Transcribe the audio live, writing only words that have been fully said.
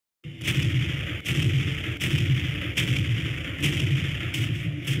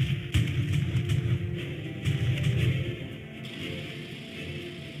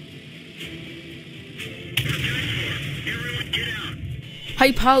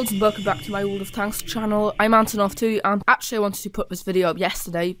Hey pals, and welcome back to my World of Tanks channel. I'm Antonov2, and actually I wanted to put this video up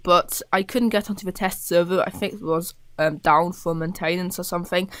yesterday, but I couldn't get onto the test server. I think it was down for maintenance or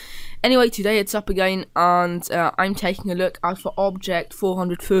something. Anyway, today it's up again, and I'm taking a look at the Object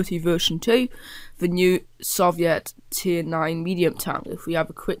 430 version 2, the new Soviet tier 9 medium tank. If we have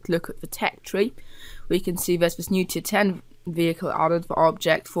a quick look at the tech tree, we can see there's this new tier 10 vehicle added, the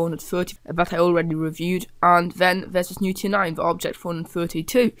Object 430, that I already reviewed, and then there's this new tier 9, the Object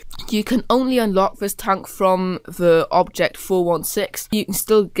 432. You can only unlock this tank from the Object 416. You can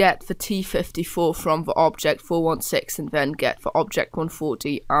still get the T54 from the Object 416 and then get the Object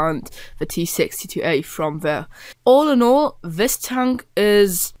 140 and the T62A from there. All in all, this tank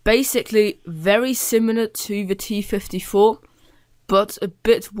is basically very similar to the T54, but a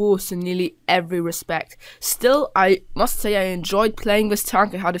bit worse in nearly every respect. Still, I must say I enjoyed playing this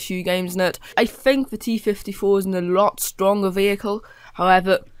tank. I had a few games in it. I think the T54 is a lot stronger vehicle.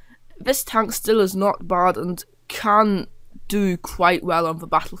 However, this tank still is not bad and can do quite well on the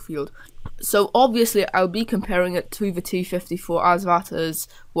battlefield. So obviously I'll be comparing it to the T54, as that is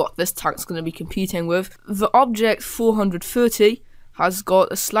what this tank's going to be competing with. The Object 430 has got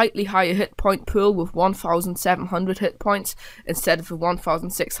a slightly higher hit point pool with 1,700 hit points instead of the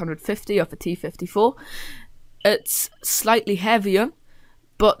 1,650 of the T54. It's slightly heavier,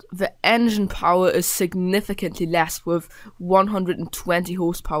 but the engine power is significantly less, with 120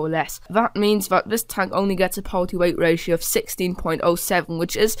 horsepower less. That means that this tank only gets a power to weight ratio of 16.07,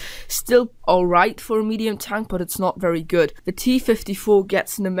 which is still alright for a medium tank, but it's not very good. The T54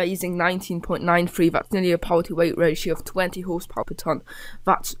 gets an amazing 19.93, that's nearly a power to weight ratio of 20 horsepower per ton.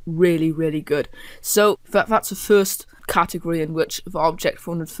 That's really, really good. So that's the first category in which the Object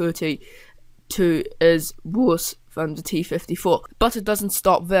 432 is worse than the T54. But it doesn't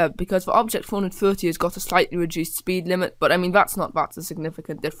stop there, because the Object 430 has got a slightly reduced speed limit, but I mean that's a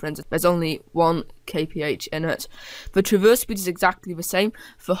significant difference. There's only 1 kph in it. The traverse speed is exactly the same.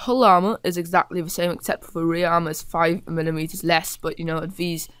 The hull armor is exactly the same, except for the rear armor is 5mm less, but you know, at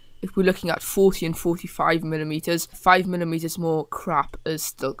these, if we're looking at 40 and 45mm, 5mm more crap is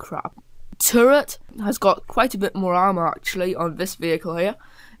still crap. Turret has got quite a bit more armor actually on this vehicle here.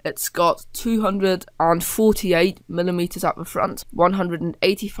 It's got 248mm at the front,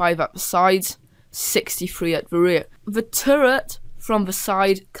 185 at the sides, 63 at the rear. The turret from the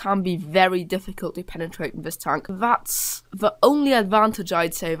side can be very difficult to penetrate in this tank. That's the only advantage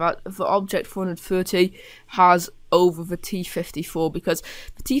I'd say that the Object 430 has over the T54, because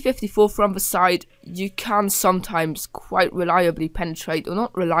the T54 from the side you can sometimes quite reliably penetrate, or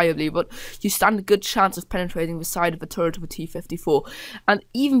not reliably, but you stand a good chance of penetrating the side of the turret of a T54. And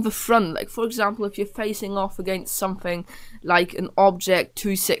even the front, like for example if you're facing off against something like an Object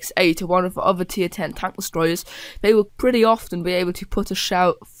 268 or one of the other tier 10 tank destroyers, they will pretty often be able to put a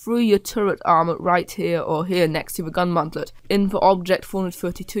shell through your turret armor right here or here next to the gun mantlet. In the Object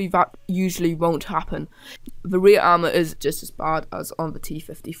 432 that usually won't happen. The rear armor is just as bad as on the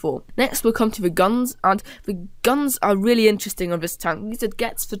T54. Next we'll come to the guns, and the guns are really interesting on this tank because it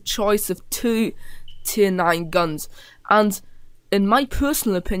gets the choice of 2 tier 9 guns, and in my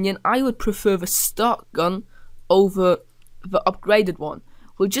personal opinion I would prefer the stock gun over the upgraded one.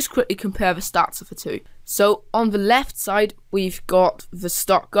 We'll just quickly compare the stats of the two. So on the left side we've got the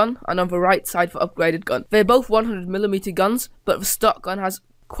stock gun, and on the right side the upgraded gun. They're both 100mm guns, but the stock gun has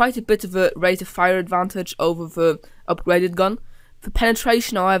quite a bit of a rate of fire advantage over the upgraded gun. The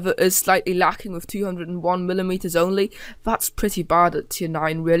penetration, however, is slightly lacking with 201mm only. That's pretty bad at tier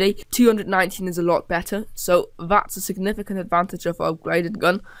 9 really. 219 is a lot better, so that's a significant advantage of the upgraded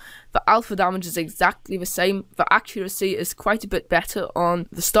gun. The alpha damage is exactly the same. The accuracy is quite a bit better on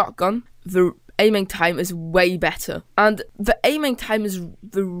the stock gun. The aiming time is way better, and the aiming time is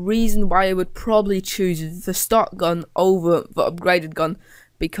the reason why I would probably choose the stock gun over the upgraded gun,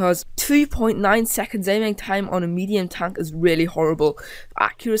 because 2.9 seconds aiming time on a medium tank is really horrible.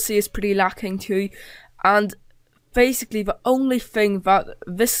 Accuracy is pretty lacking too, and basically the only thing that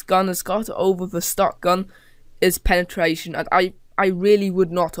this gun has got over the stock gun is penetration, and I really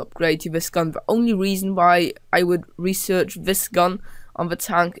would not upgrade to this gun. The only reason why I would research this gun on the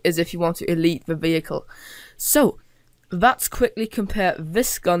tank is if you want to elite the vehicle. So let's quickly compare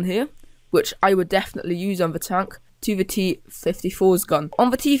this gun here, which I would definitely use on the tank, to the T54's gun.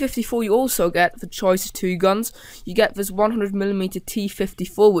 On the T54 you also get the choice of 2 guns. You get this 100mm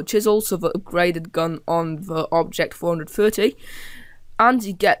T54, which is also the upgraded gun on the Object 430, and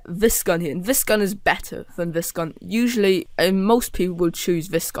you get this gun here, and this gun is better than this gun. Usually, most people will choose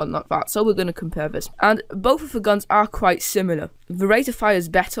this gun, not that, so we're going to compare this. And both of the guns are quite similar. The rate of fire is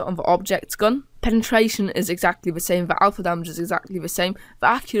better on the object gun, penetration is exactly the same, the alpha damage is exactly the same, the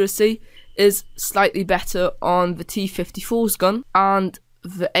accuracy is slightly better on the T-54's gun, and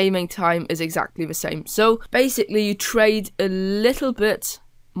the aiming time is exactly the same. So basically you trade a little bit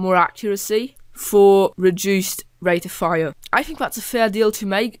more accuracy for reduced rate of fire. I think that's a fair deal to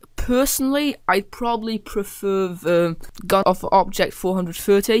make. Personally, I'd probably prefer the gun of the Object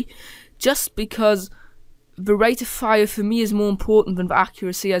 430, just because the rate of fire for me is more important than the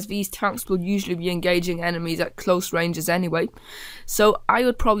accuracy, as these tanks will usually be engaging enemies at close ranges anyway. So I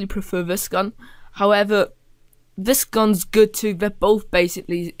would probably prefer this gun. However, this gun's good too. They're both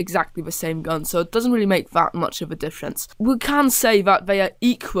basically exactly the same gun, so it doesn't really make that much of a difference. We can say that they are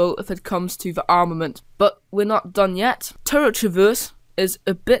equal if it comes to the armament, but we're not done yet. Turret traverse is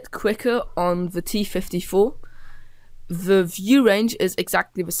a bit quicker on the T-54. The view range is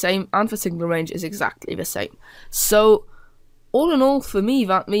exactly the same, and the signal range is exactly the same. So, all in all, for me,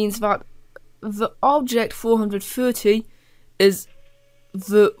 that means that the Object 430 is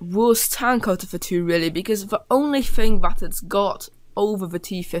the worst tank out of the two, really, because the only thing that it's got over the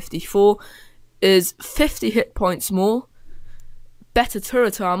T-54 is 50 hit points more, better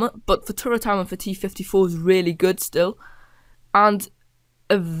turret armor, but the turret armor for T-54 is really good still, and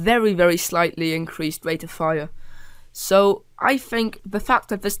a very, very slightly increased rate of fire. So I think the fact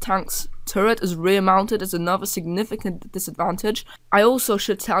that this tank's turret is rear mounted is another significant disadvantage. I also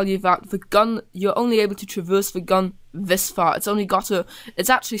should tell you that the gun, you're only able to traverse the gun this far. It's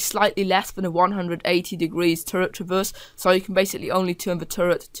actually slightly less than a 180 degrees turret traverse, so you can basically only turn the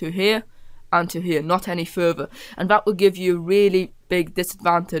turret to here and to here, not any further, and that will give you a really big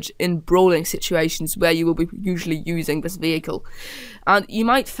disadvantage in brawling situations where you will be usually using this vehicle. And you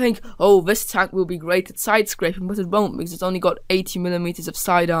might think, oh, this tank will be great at side scraping, but it won't, because it's only got 80mm of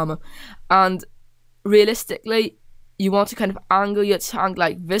side armor, and realistically you want to kind of angle your tank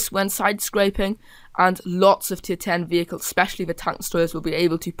like this when side scraping, and lots of tier 10 vehicles, especially the tank destroyers, will be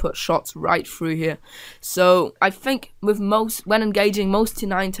able to put shots right through here. So I think when engaging most tier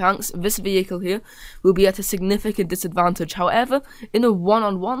 9 tanks, this vehicle here will be at a significant disadvantage. However, in a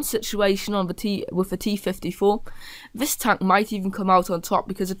one-on-one situation with the T-54, this tank might even come out on top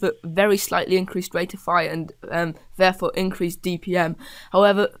because of the very slightly increased rate of fire and therefore increased DPM.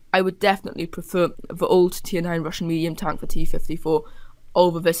 However, I would definitely prefer the old tier 9 Russian medium tank for T-54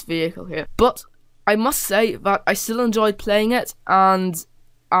 over this vehicle here. But I must say that I still enjoyed playing it, and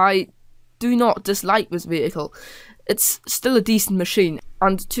I do not dislike this vehicle. It's still a decent machine,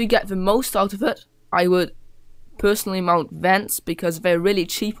 and to get the most out of it, I would personally mount vents because they're really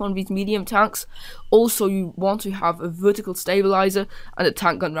cheap on these medium tanks. Also, you want to have a vertical stabilizer and a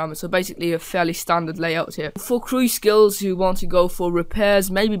tank gun rammer, so basically a fairly standard layout here. For crew skills, you want to go for repairs,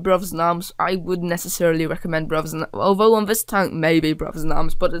 maybe brothers in arms. I wouldn't necessarily recommend brothers in arms, although on this tank maybe brothers in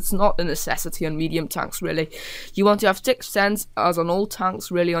arms, but it's not a necessity on medium tanks really. You want to have 6th sense, as on all tanks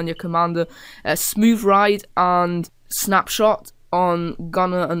really, on your commander, smooth ride and snapshot on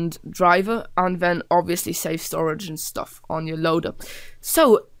gunner and driver, and then obviously safe storage and stuff on your loader.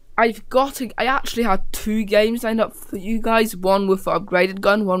 So I actually had 2 games lined up for you guys, one with the upgraded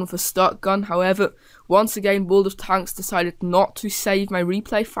gun, one with a stock gun. However, once again, World of Tanks decided not to save my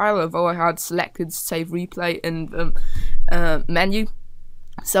replay file, although I had selected save replay in the menu.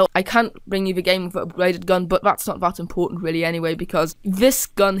 So I can't bring you the game with the upgraded gun, but that's not that important really anyway, because this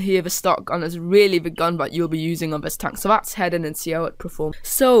gun here, the stock gun, is really the gun that you'll be using on this tank. So let's head in and see how it performs.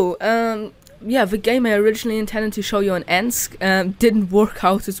 So, yeah, the game I originally intended to show you on Ensk didn't work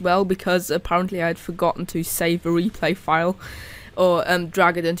out as well, because apparently I had forgotten to save the replay file, or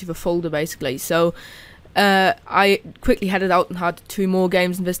drag it into the folder basically. So I quickly headed out and had 2 more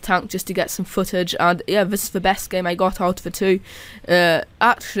games in this tank just to get some footage, and yeah, this is the best game I got out of the 2.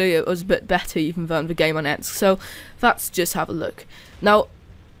 Actually, it was a bit better even than the game on Ensk, so let's just have a look. Now,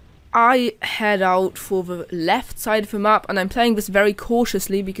 I head out for the left side of the map, and I'm playing this very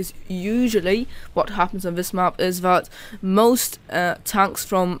cautiously because usually what happens on this map is that most tanks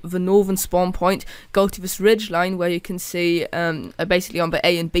from the northern spawn point go to this ridge line where you can see basically on the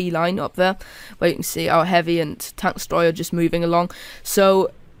A and B line up there, where you can see our heavy and tank destroyer just moving along.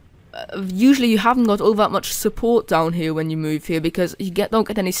 So usually you haven't got all that much support down here when you move here, because you don't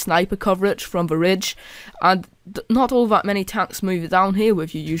get any sniper coverage from the ridge, and not all that many tanks move down here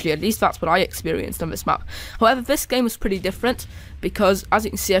with you usually. At least that's what I experienced on this map. However, this game is pretty different because, as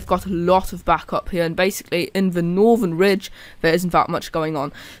you can see, I've got a lot of backup here, and basically in the northern ridge there isn't that much going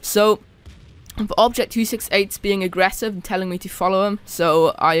on. So For Object 268's being aggressive and telling me to follow him,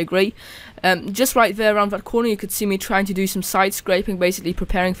 so I agree. Just right there around that corner you could see me trying to do some side scraping, basically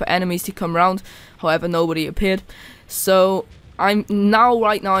preparing for enemies to come round. However, nobody appeared. So right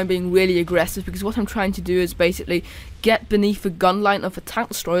now I'm being really aggressive, because what I'm trying to do is basically get beneath the gun line of the tank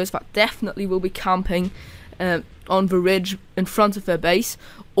destroyers that definitely will be camping on the ridge in front of their base,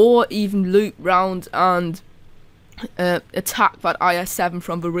 or even loop round and attack that IS-7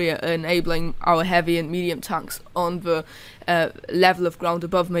 from the rear, enabling our heavy and medium tanks on the level of ground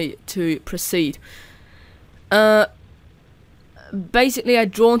above me to proceed. Basically, I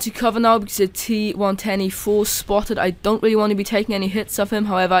drawn to cover now because the T-110E4 spotted. I don't really want to be taking any hits of him.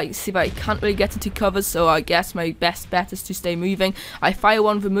 However, I see that I can't really get into cover, so I guess my best bet is to stay moving. I fire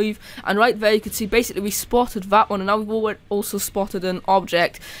one of the move, and right there you can see basically we spotted that one, and now we've also spotted an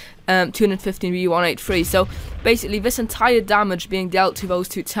object 215 V183. So basically this entire damage being dealt to those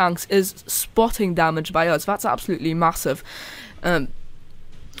two tanks is spotting damage by us. That's absolutely massive.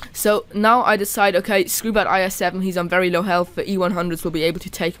 So now I decide, okay, screw that IS-7, he's on very low health, the E-100s will be able to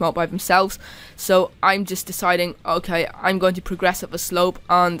take him out by themselves. So I'm just deciding, okay, I'm going to progress up the slope,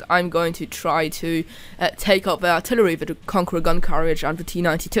 and I'm going to try to take out the artillery, the Conqueror gun carriage and the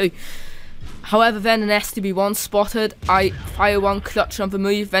T-92. However, then an STB-1 spotted. I fire one clutch on the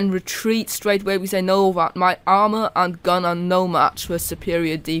move, then retreat straight away because I know that my armor and gun are no match for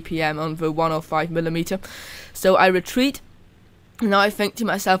superior DPM on the 105mm. So I retreat. Now I think to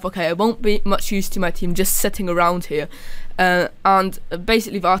myself, okay, I won't be much use to my team just sitting around here. And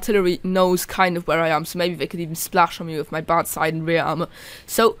basically the artillery knows kind of where I am, so maybe they could even splash on me with my bad side and rear armor.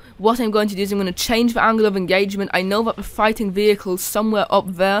 So what I'm going to do is I'm going to change the angle of engagement. I know that the fighting vehicle's somewhere up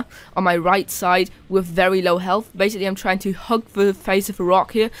there on my right side with very low health. Basically I'm trying to hug the face of a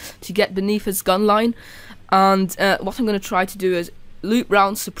rock here to get beneath his gun line. And what I'm going to try to do is loop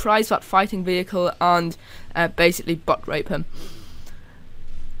round, surprise that fighting vehicle, and basically butt rape him.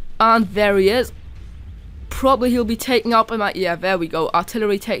 And there he is. Probably he'll be taken out by my... Yeah, there we go.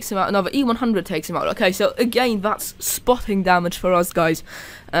 Artillery takes him out. Another E-100 takes him out. Okay, so again, that's spotting damage for us, guys.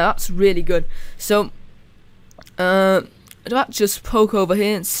 That's really good. So, let's just poke over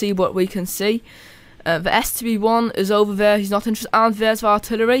here and see what we can see. The STB-1 is over there. He's not interested. And there's the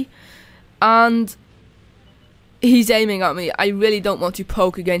artillery. And he's aiming at me. I really don't want to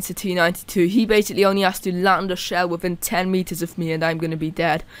poke against the T-92. He basically only has to land a shell within 10 meters of me and I'm going to be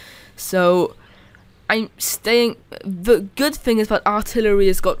dead. So I'm staying... The good thing is that artillery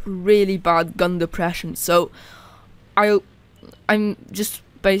has got really bad gun depression. So I'm just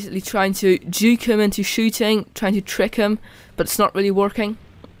basically trying to juke him into shooting, trying to trick him, but it's not really working.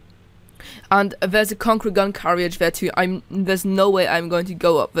 And there's a Conqueror gun carriage there too. There's no way I'm going to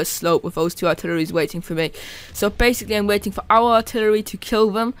go up this slope with those two artilleries waiting for me. So basically I'm waiting for our artillery to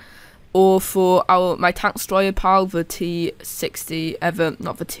kill them, or for my tank destroyer pal, the T-60,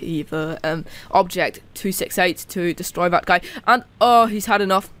 the Object 268 to destroy that guy. And oh, he's had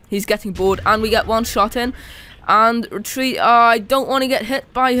enough. He's getting bored, and we get one shot in. And retreat. I don't want to get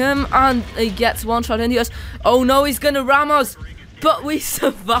hit by him, and he gets one shot into us. Oh no, he's gonna ram us, but we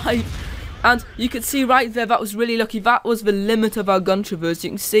survive. And you can see right there, that was really lucky. That was the limit of our gun traverse.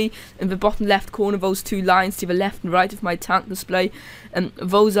 You can see in the bottom left corner those two lines to the left and right of my tank display, and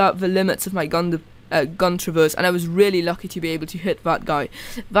those are the limits of my gun traverse. And I was really lucky to be able to hit that guy.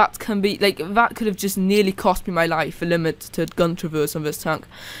 That can be like, that could have just nearly cost me my life, the limit to gun traverse on this tank.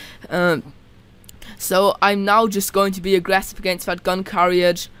 So I'm now just going to be aggressive against that gun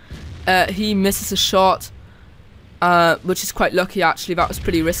carriage. He misses a shot. Which is quite lucky actually. That was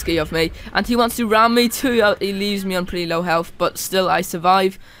pretty risky of me, and he wants to ram me too. He leaves me on pretty low health, but still I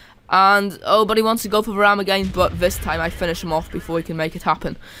survive. And oh, but he wants to go for the ram again, but this time I finish him off before he can make it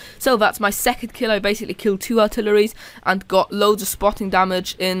happen. So that's my second kill. I basically killed two artilleries and got loads of spotting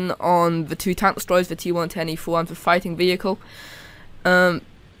damage in on the two tank destroyers, the T-110E4 and the fighting vehicle. Let's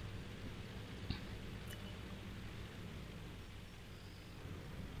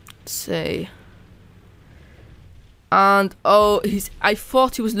see. And oh, I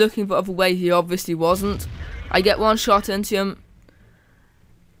thought he was looking the other way. He obviously wasn't. I get one shot into him,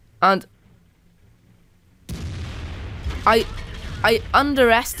 and I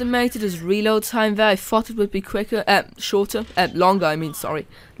underestimated his reload time there. I thought it would be quicker, longer. I mean, sorry,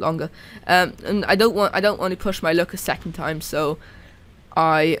 longer. And I don't want to push my luck a second time, so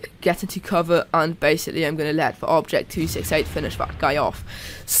I get into cover, and basically I'm gonna let the Object 268 finish that guy off.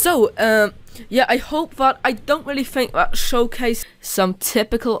 So yeah, I hope that... I don't really think that showcased some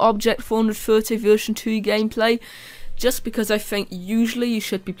typical Object 430 version 2 gameplay, just because I think usually you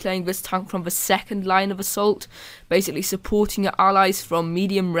should be playing this tank from the second line of assault, basically supporting your allies from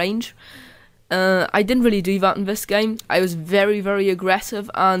medium range. I didn't really do that in this game. I was very, very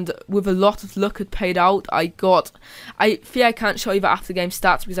aggressive, and with a lot of luck it paid out. I fear I can't show you the after game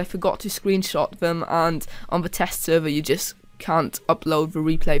stats because I forgot to screenshot them, and on the test server you just can't upload the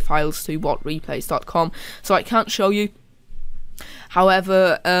replay files to whatreplays.com, so I can't show you.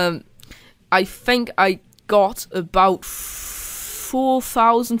 However, I think I got about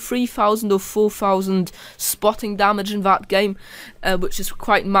 4,000, 3,000 or 4,000 spotting damage in that game, which is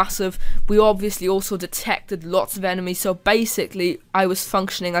quite massive. We obviously also detected lots of enemies, so basically I was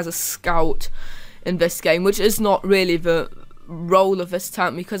functioning as a scout in this game, which is not really the role of this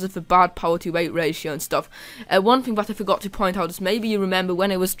tank because of the bad power to weight ratio and stuff. One thing that I forgot to point out is, maybe you remember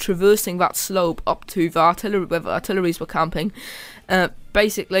when I was traversing that slope up to the artillery where the artilleries were camping,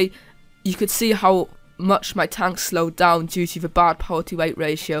 basically you could see how much my tank slowed down due to the bad power to weight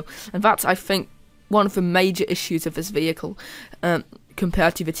ratio, and that's, I think, one of the major issues of this vehicle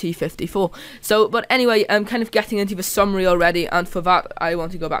compared to the T54. So, but anyway, I'm kind of getting into the summary already, and for that I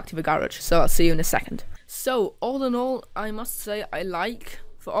want to go back to the garage, so I'll see you in a second. So, all in all, I must say I like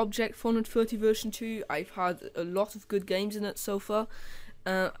the Object 430 version 2. I've had a lot of good games in it so far.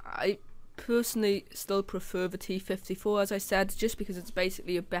 I personally still prefer the T54, as I said, just because it's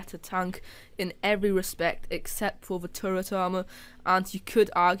basically a better tank in every respect except for the turret armor, and you could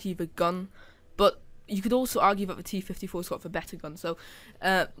argue the gun, but you could also argue that the T54's got the better gun, so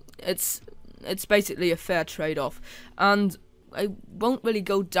it's basically a fair trade-off. And I won't really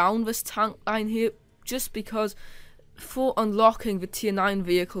go down this tank line here, just because for unlocking the tier 9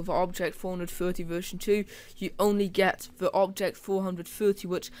 vehicle, the Object 430 version 2, you only get the Object 430,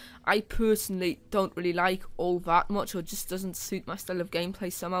 which I personally don't really like all that much, or just doesn't suit my style of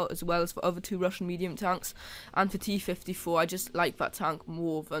gameplay somehow, as well as the other two Russian medium tanks. And for T54, I just like that tank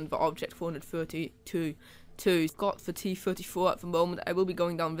more than the Object 432. Got the T34 at the moment. I will be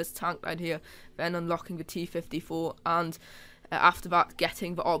going down this tank line here, then unlocking the T54, and after that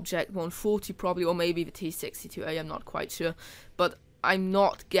getting the Object 140 probably, or maybe the T62A, I'm not quite sure, but I'm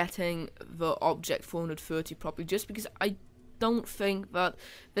not getting the Object 430 probably, just because I don't think that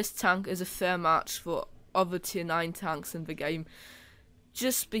this tank is a fair match for other tier 9 tanks in the game,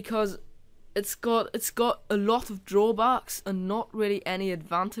 just because it's got a lot of drawbacks and not really any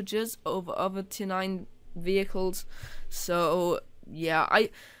advantages over other tier 9 vehicles. So yeah,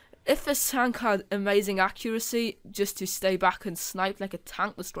 if this tank had amazing accuracy, just to stay back and snipe like a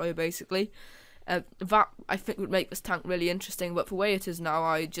tank destroyer basically, that I think would make this tank really interesting. But the way it is now,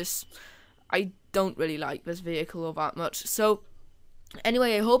 I don't really like this vehicle all that much. So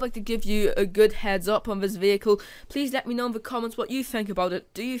anyway, I hope I could give you a good heads up on this vehicle. Please let me know in the comments what you think about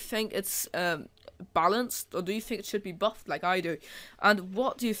it. Do you think it's balanced, or do you think it should be buffed like I do? And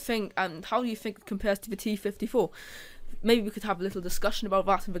what do you think, and how do you think it compares to the T54? Maybe we could have a little discussion about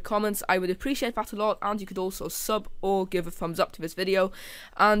that in the comments. I would appreciate that a lot, and you could also sub or give a thumbs up to this video.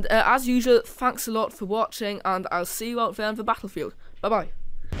 And as usual, thanks a lot for watching, and I'll see you out there on the battlefield. Bye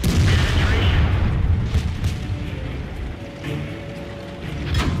bye.